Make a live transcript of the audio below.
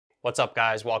What's up,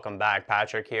 guys? Welcome back.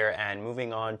 Patrick here, and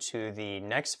moving on to the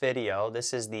next video.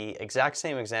 This is the exact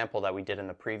same example that we did in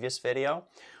the previous video,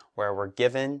 where we're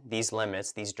given these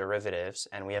limits, these derivatives,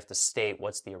 and we have to state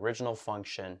what's the original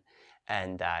function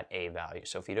and that a value.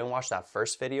 So if you didn't watch that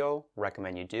first video,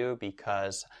 recommend you do,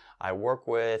 because I work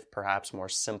with perhaps more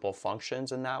simple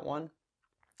functions in that one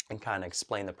and kind of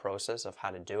explain the process of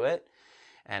how to do it.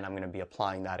 And I'm going to be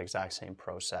applying that exact same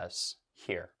process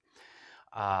here.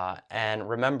 And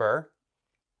remember,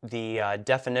 the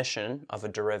definition of a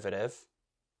derivative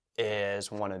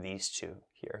is one of these two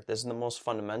here. This is the most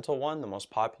fundamental one, the most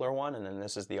popular one, and then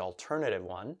this is the alternative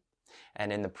one.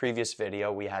 And in the previous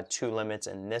video, we had two limits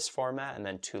in this format and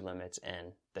then two limits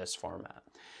in this format.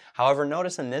 However,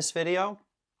 notice in this video,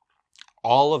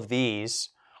 all of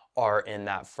these are in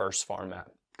that first format.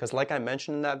 Because like I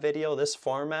mentioned in that video, this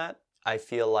format, I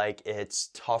feel like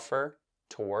it's tougher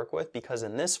to work with, because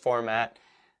in this format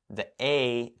the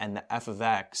a and the f of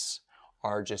x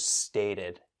are just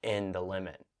stated in the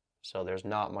limit, so there's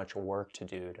not much work to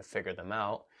do to figure them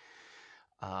out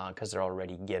because they're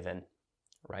already given,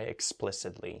 right,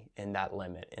 explicitly in that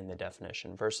limit in the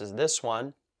definition. Versus this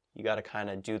one, you got to kind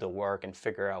of do the work and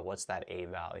figure out what's that a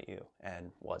value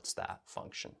and what's that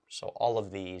function. So all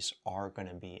of these are going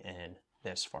to be in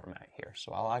this format here.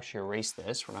 So I'll actually erase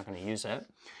this, we're not going to use it.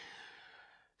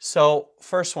 So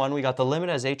first one, we got the limit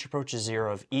as h approaches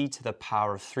 0 of e to the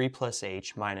power of 3 plus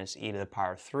h minus e to the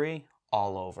power of 3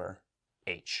 all over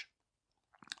h.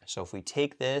 So if we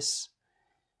take this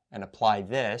and apply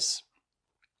this,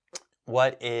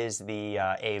 what is the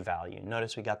a value?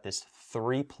 Notice we got this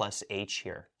 3 plus h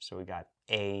here. So we got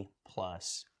a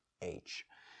plus h.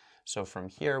 So from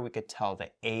here we could tell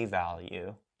the a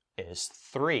value is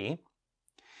 3.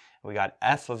 We got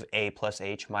f of a plus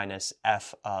h minus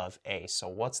f of a. So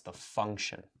what's the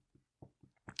function?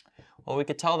 Well, we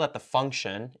could tell that the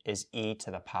function is e to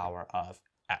the power of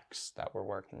x that we're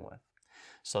working with.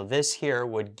 So this here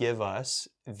would give us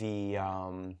the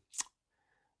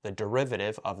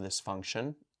derivative of this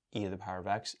function, e to the power of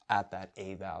x, at that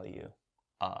a value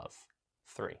of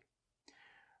 3,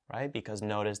 right? Because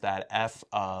notice that f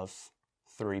of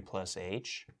 3 plus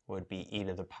h would be e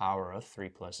to the power of 3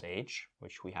 plus h,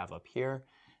 which we have up here,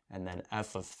 and then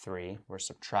f of 3, we're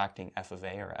subtracting f of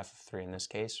a, or f of 3 in this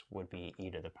case, would be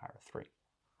e to the power of 3,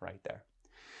 right there.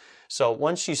 So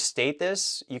once you state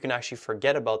this, you can actually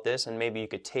forget about this, and maybe you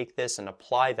could take this and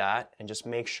apply that and just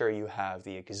make sure you have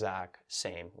the exact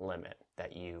same limit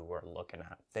that you were looking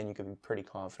at. Then you can be pretty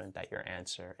confident that your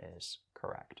answer is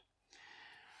correct,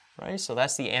 right? So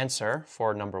that's the answer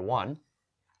for number 1.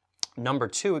 Number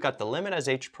 2, we got the limit as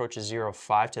h approaches 0,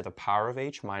 5 to the power of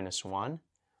h minus 1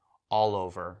 all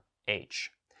over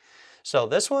h. So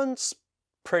this one's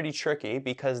pretty tricky,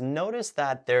 because notice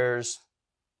that there's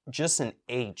just an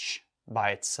h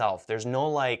by itself. There's no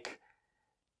like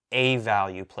a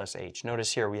value plus h.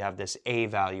 Notice here we have this a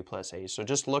value plus h. So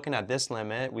just looking at this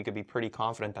limit, we could be pretty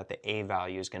confident that the a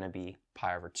value is going to be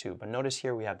pi over 2. But notice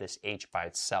here we have this h by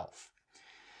itself.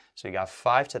 So you got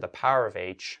 5 to the power of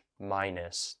h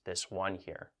minus this 1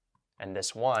 here. And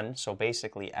this 1, so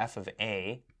basically f of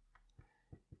a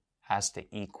has to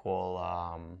equal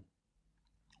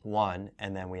 1,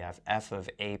 and then we have f of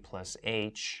a plus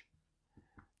h,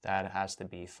 that has to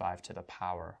be 5 to the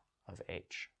power of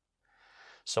h.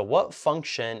 So what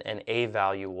function and a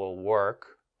value will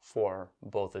work for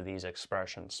both of these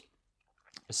expressions?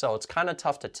 So it's kind of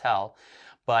tough to tell,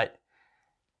 but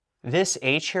this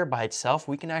h here by itself,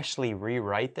 we can actually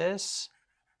rewrite this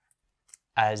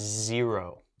as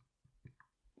 0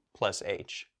 plus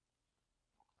h.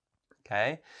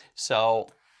 Okay, so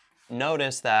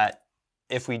notice that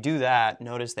if we do that,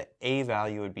 notice the a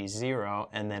value would be 0,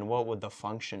 and then what would the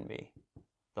function be?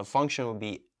 The function would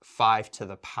be 5 to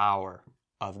the power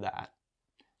of that.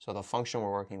 So the function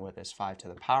we're working with is 5 to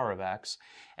the power of x,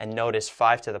 and notice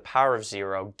 5 to the power of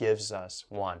 0 gives us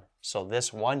 1. So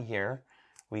this 1 here,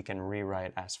 we can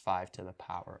rewrite as 5 to the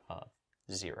power of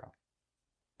 0.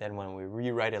 Then when we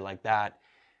rewrite it like that,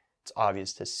 it's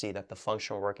obvious to see that the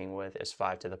function we're working with is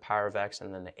 5 to the power of x,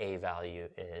 and then the a value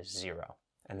is 0.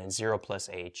 And then 0 plus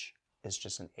h is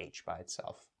just an h by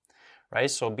itself, right?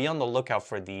 So be on the lookout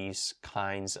for these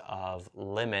kinds of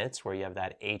limits where you have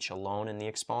that h alone in the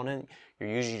exponent. You're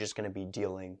usually just going to be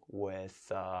dealing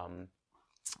with an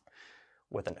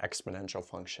exponential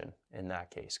function in that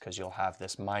case, because you'll have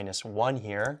this minus 1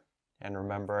 here. And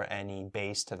remember, any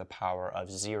base to the power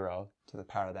of 0 to the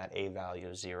power of that a value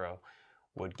of 0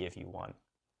 would give you 1,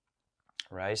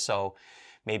 right? So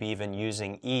maybe even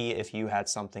using e, if you had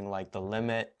something like the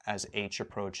limit as h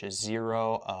approaches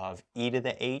 0 of e to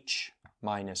the h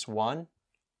minus 1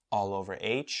 all over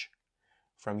h.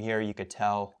 From here you could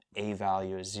tell a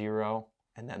value is 0,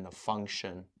 and then the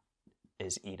function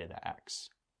is e to the x.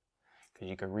 Because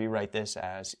you could rewrite this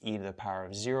as e to the power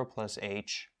of 0 plus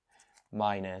h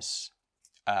minus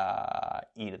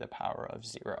e to the power of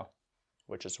 0,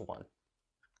 which is 1.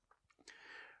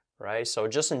 Right? So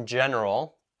just in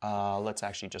general, let's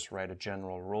actually just write a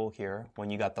general rule here.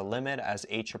 When you got the limit as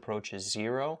h approaches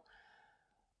 0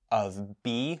 of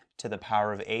b to the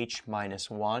power of h minus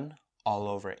 1 all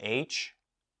over h,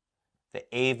 the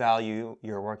a value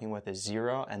you're working with is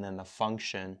 0, and then the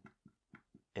function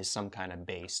is some kind of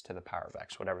base to the power of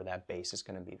x, whatever that base is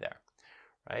going to be there.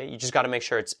 Right? You just got to make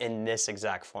sure it's in this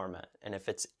exact format. And if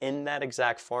it's in that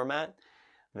exact format,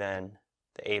 then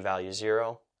the a value is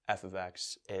 0, f of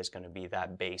x is going to be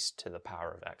that base to the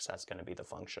power of x. That's going to be the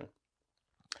function.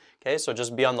 Okay, so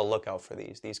just be on the lookout for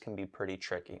these. These can be pretty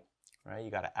tricky. Right?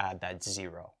 You got to add that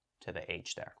 0 to the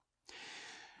h there.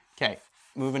 Okay,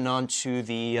 moving on to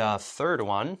the third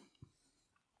one.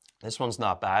 This one's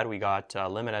not bad. We got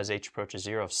limit as h approaches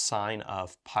 0 of sine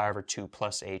of pi over 2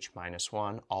 plus h minus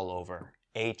 1 all over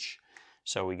h.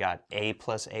 So we got a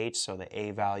plus h, so the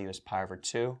a value is pi over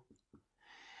 2.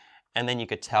 And then you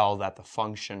could tell that the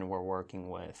function we're working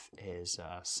with is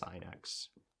sine x.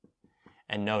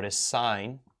 And notice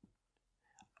sine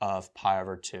of pi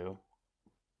over 2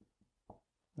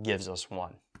 gives us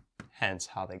 1. Hence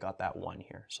how they got that 1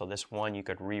 here. So this 1 you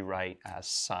could rewrite as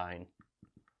sine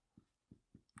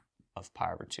of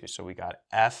pi over 2. So we got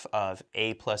f of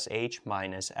a plus h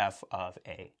minus f of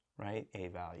a, right? A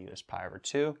value is pi over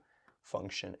 2.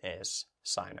 Function is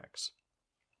sine x.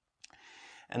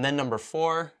 And then number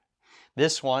 4,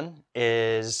 this one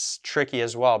is tricky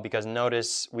as well, because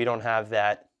notice we don't have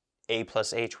that a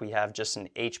plus h. We have just an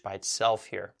h by itself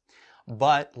here.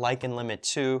 But like in limit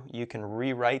 2, you can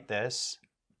rewrite this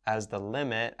as the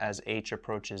limit as h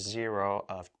approaches 0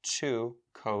 of 2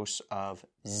 cos of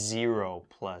 0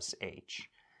 plus h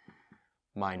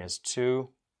minus 2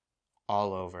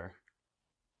 all over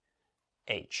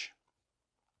h.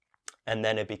 And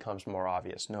then it becomes more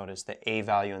obvious. Notice the a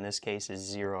value in this case is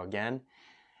 0 again,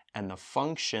 and the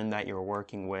function that you're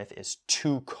working with is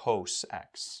 2 cos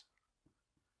x.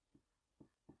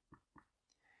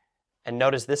 And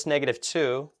notice this negative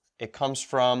 2, it comes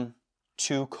from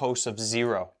 2 cos of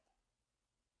 0.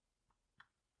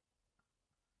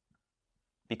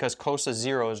 Because cos of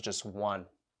 0 is just 1.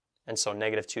 And so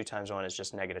negative 2 times 1 is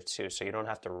just negative 2. So you don't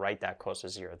have to write that cos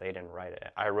of 0. They didn't write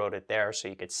it. I wrote it there so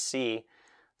you could see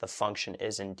the function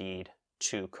is indeed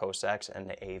 2 cos x, and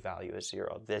the a value is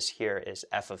 0. This here is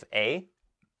f of a,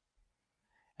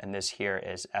 and this here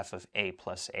is f of a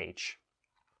plus h.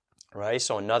 Right?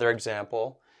 So another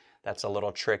example that's a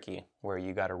little tricky, where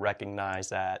you got to recognize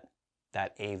that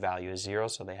that a value is 0,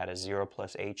 so they had a 0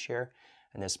 plus h here,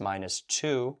 and this minus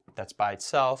 2 that's by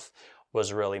itself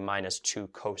was really minus 2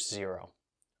 cos 0,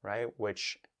 right?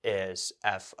 Which is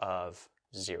f of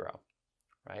 0,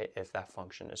 right? If that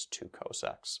function is 2 cos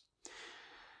x.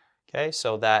 Okay,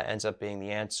 so that ends up being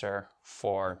the answer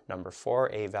for number 4.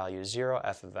 A value is 0,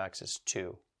 f of x is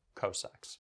 2 cos x.